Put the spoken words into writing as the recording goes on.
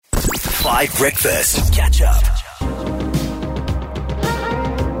5 Breakfast. Catch up.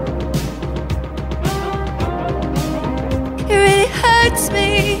 It really hurts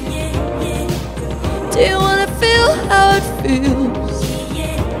me. Do you wanna feel how it feels?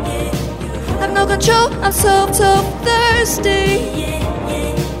 I've no control, I'm so thirsty.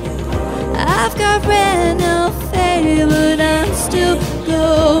 I've got red no fade, but I'm still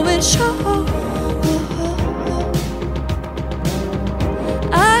going strong.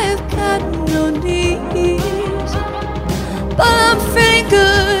 I've got no needs, but I'm feeling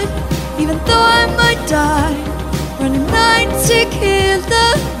good, even though I might die. Running 90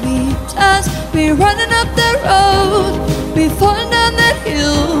 kilometers, we're running up the road, we're falling down that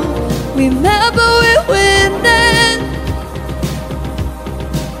hill. Remember we're winning.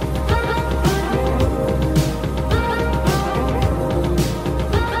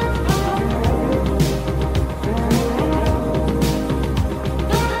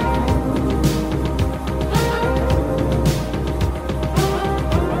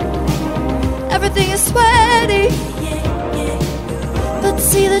 Everything is sweaty, but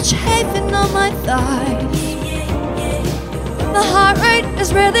see the chafing on my thighs. The heart rate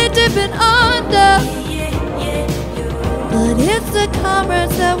is really dipping under, but it's the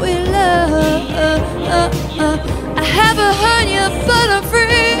comrades that we love. I haven't hurt you, but I'm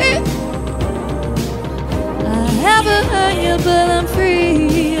free. I haven't hurt you, but I'm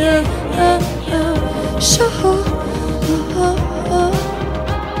free. Sure.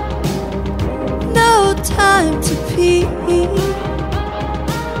 No time to pee.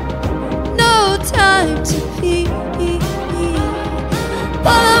 No time to pee.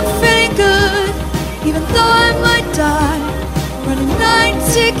 But I'm feeling good, even though I might die. Running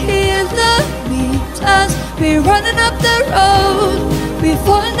 90 kilometers, we're running up the road, we're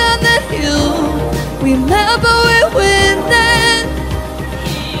falling down that hill. Remember we're winning.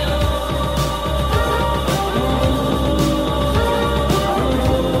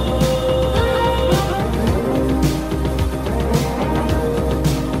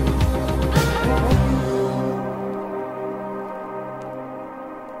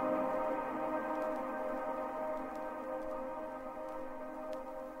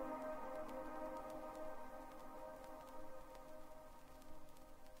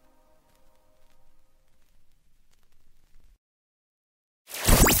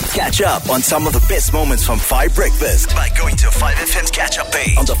 Catch up on some of the best moments from 5 Breakfast by going to 5FM's catch up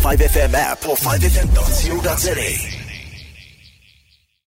page on the 5FM app or 5FM.co.za.